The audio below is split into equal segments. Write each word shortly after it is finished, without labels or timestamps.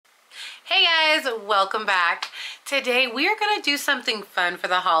Hey guys, welcome back. Today we are going to do something fun for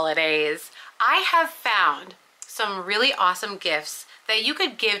the holidays. I have found some really awesome gifts that you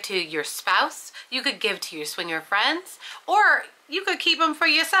could give to your spouse, you could give to your swinger friends, or you could keep them for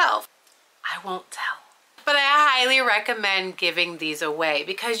yourself. I won't tell. But I highly recommend giving these away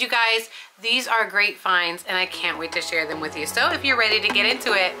because you guys, these are great finds and I can't wait to share them with you. So if you're ready to get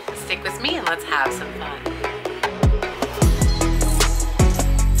into it, stick with me and let's have some fun.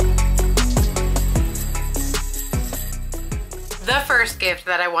 The first gift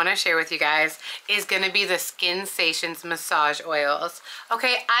that I want to share with you guys is going to be the Skinsations massage oils.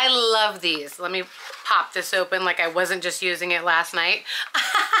 Okay, I love these. Let me pop this open like I wasn't just using it last night.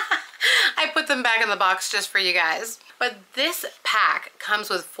 I put them back in the box just for you guys. But this pack comes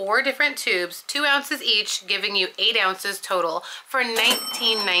with 4 different tubes, 2 ounces each, giving you 8 ounces total for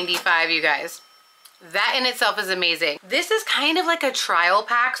 $19.95, you guys. That in itself is amazing. This is kind of like a trial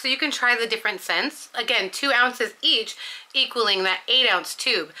pack, so you can try the different scents. Again, 2 ounces each, equaling that 8-ounce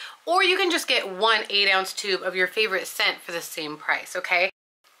tube. Or you can just get 1 8-ounce tube of your favorite scent for the same price, okay?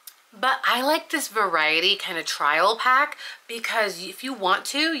 But I like this variety kind of trial pack because if you want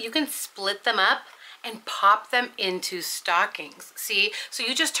to, you can split them up and pop them into stockings. See, so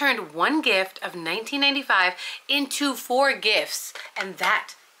you just turned 1 gift of $19.95 into 4 gifts, and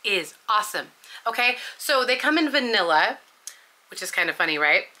that is awesome. Okay, so they come in vanilla, which is kind of funny,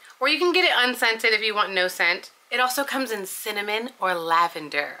 right? Or you can get it unscented if you want no scent. It also comes in cinnamon or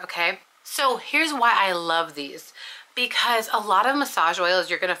lavender, okay? So here's why I love these. Because a lot of massage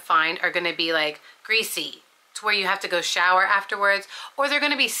oils you're gonna find are gonna be like greasy, to where you have to go shower afterwards, or they're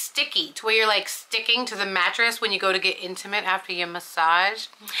gonna be sticky, to where you're like sticking to the mattress when you go to get intimate after your massage.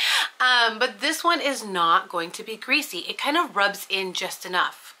 But this one is not going to be greasy. It kind of rubs in just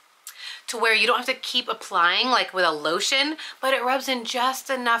enough to where you don't have to keep applying like with a lotion, but it rubs in just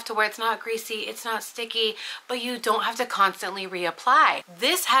enough to where it's not greasy, it's not sticky, but you don't have to constantly reapply.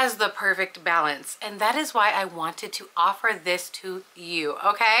 This has the perfect balance, and that is why I wanted to offer this to you,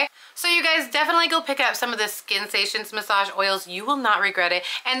 okay? So you guys definitely go pick up some of the Skinsations massage oils. You will not regret it.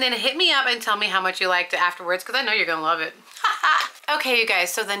 And then hit me up and tell me how much you liked it afterwards, because I know you're gonna love it. Okay, you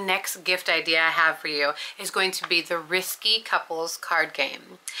guys, so the next gift idea I have for you is going to be the Risky Couples card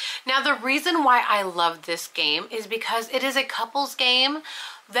game. Now, the reason why I love this game is because it is a couples game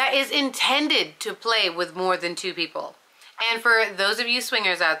that is intended to play with more than 2 people. And for those of you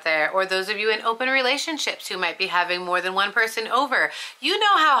swingers out there, or those of you in open relationships who might be having more than 1 person over, you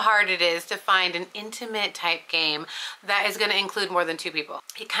know how hard it is to find an intimate type game that is going to include more than 2 people.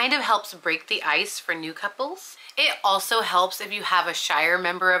 It kind of helps break the ice for new couples. It also helps if you have a shyer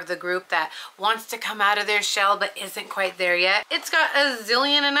member of the group that wants to come out of their shell but isn't quite there yet. It's got 1.5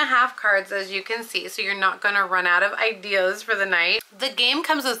 zillion cards, as you can see, so you're not going to run out of ideas for the night. The game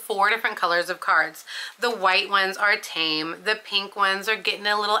comes with 4 different colors of cards. The white ones are tame, the pink ones are getting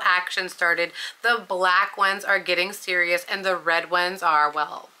a little action started, the black ones are getting serious, and the red ones are,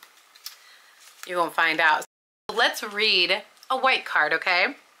 well, you're going to find out. Let's read a white card,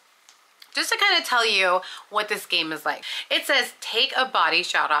 okay? Just to kind of tell you what this game is like. It says, take a body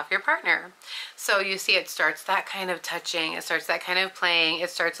shot off your partner. So you see it starts that kind of touching, it starts that kind of playing, it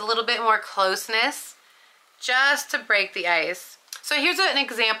starts a little bit more closeness, just to break the ice. So here's an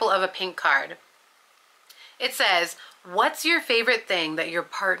example of a pink card. It says, what's your favorite thing that your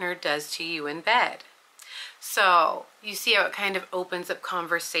partner does to you in bed? So you see how it kind of opens up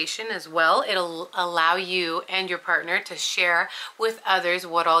conversation as well. It'll allow you and your partner to share with others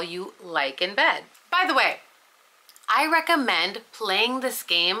what all you like in bed. By the way, I recommend playing this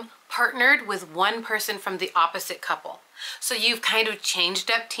game partnered with 1 person from the opposite couple. So you've kind of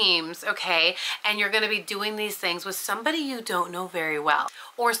changed up teams, okay? And you're gonna be doing these things with somebody you don't know very well,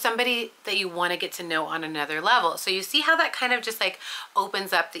 or somebody that you wanna get to know on another level. So you see how that kind of just like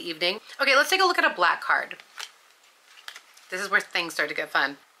opens up the evening? Okay, let's take a look at a black card. This is where things start to get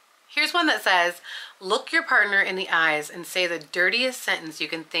fun. Here's one that says, look your partner in the eyes and say the dirtiest sentence you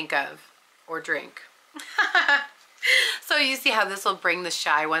can think of or drink. So you see how this will bring the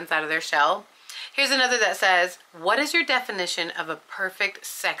shy ones out of their shell? Here's another that says, what is your definition of a perfect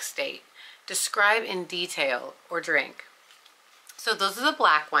sex date? Describe in detail or drink. So those are the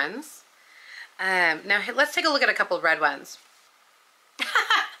black ones. Now let's take a look at a couple of red ones.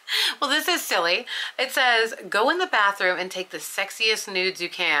 Well, this is silly. It says, go in the bathroom and take the sexiest nudes you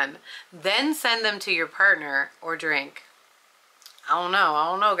can, then send them to your partner or drink. I don't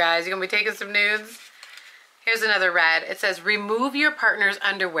know, guys. You gonna be taking some nudes? Here's another red. It says, remove your partner's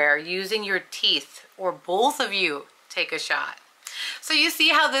underwear using your teeth, or both of you take a shot. So you see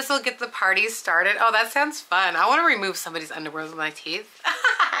how this will get the party started? Oh, that sounds fun. I want to remove somebody's underwear with my teeth.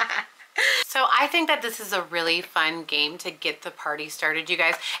 So I think that this is a really fun game to get the party started, you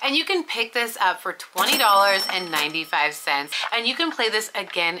guys. And you can pick this up for $20.95. And you can play this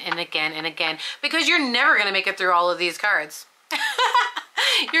again and again and again because you're never gonna make it through all of these cards.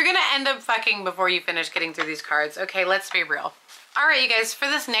 You're gonna end up fucking before you finish getting through these cards. Okay, let's be real. All right, you guys, for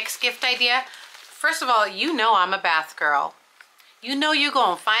this next gift idea, first of all, you know I'm a bath girl. You know you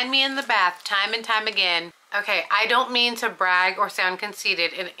gonna find me in the bath time and time again. Okay, I don't mean to brag or sound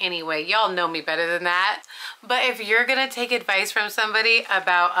conceited in any way. Y'all know me better than that. But if you're gonna take advice from somebody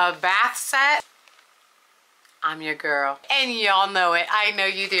about a bath set, I'm your girl. And y'all know it. I know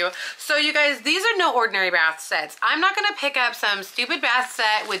you do. So you guys, these are no ordinary bath sets. I'm not gonna pick up some stupid bath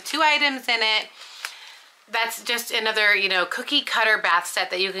set with 2 items in it. That's just another, you know, cookie cutter bath set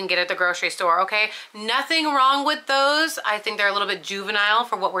that you can get at the grocery store, okay? Nothing wrong with those. I think they're a little bit juvenile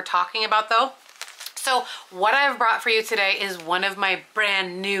for what we're talking about though. So what I've brought for you today is one of my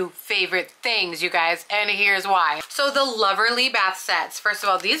brand new favorite things, you guys, and here's why. So the Lovery bath sets, first of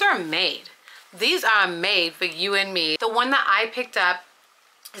all, these are made. These are made for you and me. The one that I picked up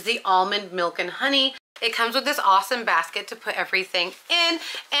is the almond milk and honey. It comes with this awesome basket to put everything in,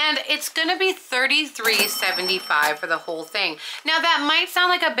 and it's gonna be $33.75 for the whole thing. Now that might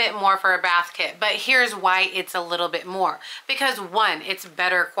sound like a bit more for a bath kit, but here's why it's a little bit more. Because 1, it's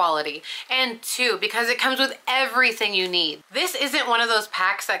better quality, and 2, because it comes with everything you need. This isn't one of those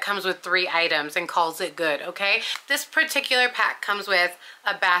packs that comes with 3 items and calls it good, okay? This particular pack comes with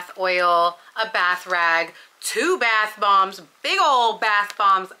a bath oil, a bath rag, 2 bath bombs, big old bath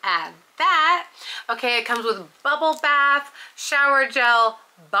bombs at that. Okay, it comes with bubble bath, shower gel,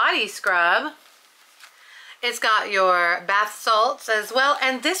 body scrub. It's got your bath salts as well.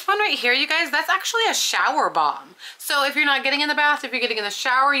 And this one right here, you guys, that's actually a shower bomb. So if you're not getting in the bath, if you're getting in the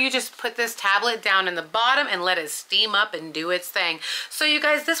shower, you just put this tablet down in the bottom and let it steam up and do its thing. So you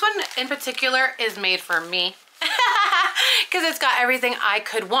guys, this one in particular is made for me because it's got everything I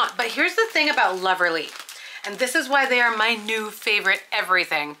could want. But here's the thing about Lovery, and this is why they are my new favorite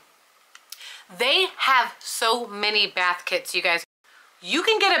everything. They have so many bath kits, you guys. You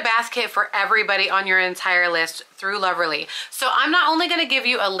can get a bath kit for everybody on your entire list through Lovery. So I'm not only gonna give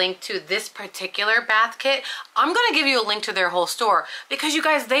you a link to this particular bath kit, I'm gonna give you a link to their whole store because you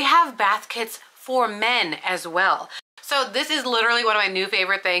guys, they have bath kits for men as well. So this is literally one of my new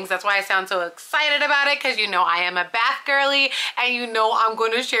favorite things. That's why I sound so excited about it, because you know I am a bath girly and you know I'm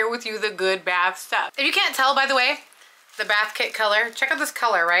gonna share with you the good bath stuff. If you can't tell, by the way, the bath kit color, check out this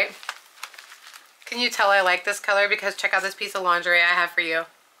color, right? Can you tell I like this color? Because check out this piece of lingerie I have for you.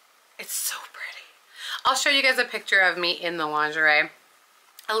 It's so pretty. I'll show you guys a picture of me in the lingerie.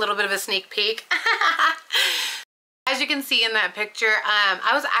 A little bit of a sneak peek. As you can see in that picture,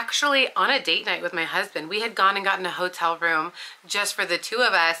 I was actually on a date night with my husband. We had gone and gotten a hotel room just for the 2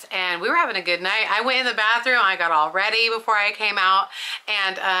 of us, and we were having a good night. I went in the bathroom, I got all ready before I came out,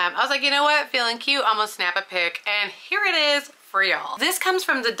 and I was like, you know what, feeling cute, I'm gonna snap a pic, and here it is for y'all. This comes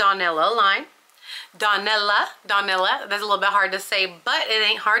from the Donnalla line. Donnalla, that's a little bit hard to say, but it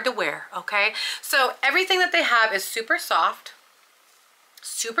ain't hard to wear, okay? So everything that they have is super soft,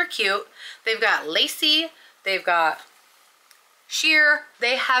 super cute. They've got lacy, they've got sheer,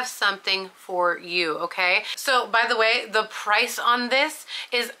 they have something for you, okay? So by the way, the price on this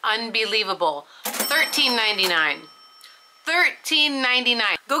is unbelievable. $13.99.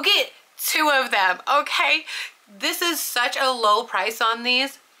 $13.99. Go get 2 of them, okay? This is such a low price on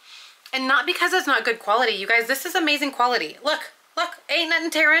these. And not because it's not good quality, you guys. This is amazing quality. Look, look, ain't nothing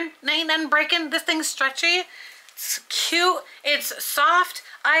tearing, ain't nothing breaking. This thing's stretchy, it's cute, it's soft.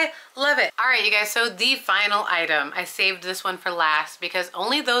 I love it. All right, you guys, so the final item. I saved this one for last because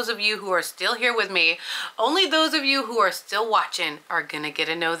only those of you who are still here with me, only those of you who are still watching are gonna get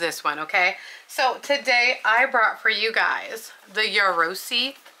to know this one, okay? So today I brought for you guys the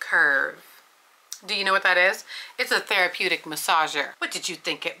Yarosi Curve. Do you know what that is? It's a therapeutic massager. What did you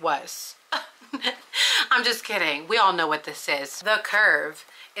think it was? I'm just kidding. We all know what this is. The Curve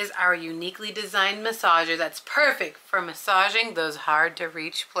is our uniquely designed massager that's perfect for massaging those hard to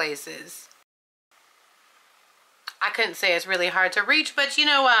reach places. I couldn't say it's really hard to reach, but you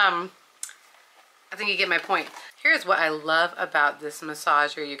know, I think you get my point. Here's what I love about this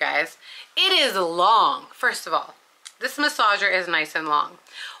massager, you guys. It is long, first of all. This massager is nice and long.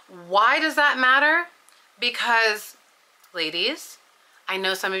 Why does that matter? Because, ladies, I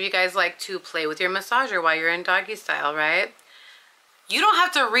know some of you guys like to play with your massager while you're in doggy style, right? You don't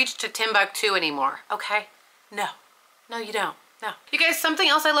have to reach to Timbuktu anymore, okay? No, no you don't, no. You guys, something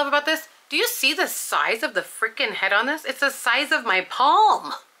else I love about this, do you see the size of the freaking head on this? It's the size of my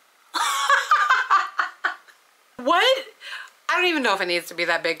palm. What? I don't even know if it needs to be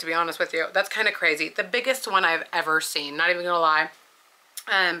that big, to be honest with you. That's kind of crazy. The biggest one I've ever seen, not even gonna lie.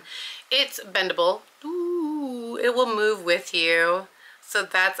 It's bendable. Ooh, it will move with you. So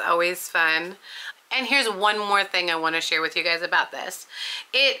that's always fun. And here's one more thing I want to share with you guys about this.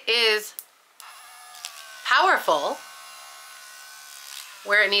 It is powerful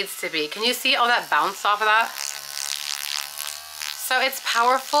where it needs to be. Can you see all that bounce off of that? So it's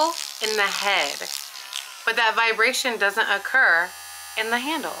powerful in the head, but that vibration doesn't occur in the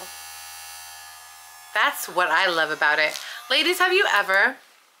handle. That's what I love about it. Ladies, have you ever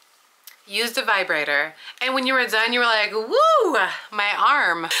used a vibrator and when you were done you were like, woo, my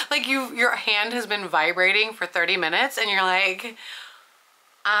arm, like your hand has been vibrating for 30 minutes and you're like,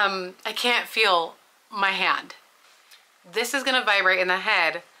 I can't feel my hand. This is gonna vibrate in the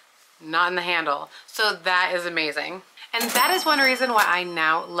head, not in the handle. So that is amazing. And that is one reason why I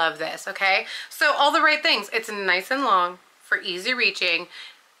now love this, okay? So all the right things. It's nice and long for easy reaching.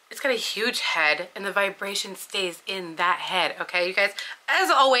 It's got a huge head and the vibration stays in that head, okay, you guys? As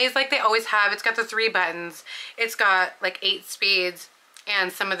always, like they always have, it's got the 3 buttons. It's got like 8 speeds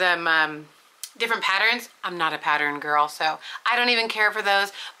and some of them different patterns. I'm not a pattern girl, so I don't even care for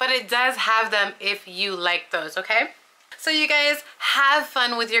those, but it does have them if you like those, okay? So you guys have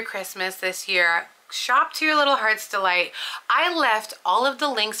fun with your Christmas this year. Shop to your little heart's delight. I left all of the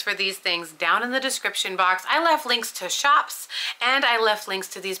links for these things down in the description box. I left links to shops and I left links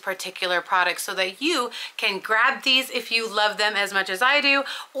to these particular products so that you can grab these if you love them as much as I do,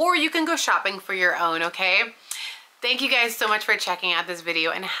 or you can go shopping for your own, okay? Thank you guys so much for checking out this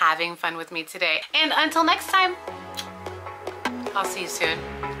video and having fun with me today. And until next time, I'll see you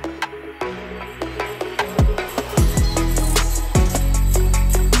soon.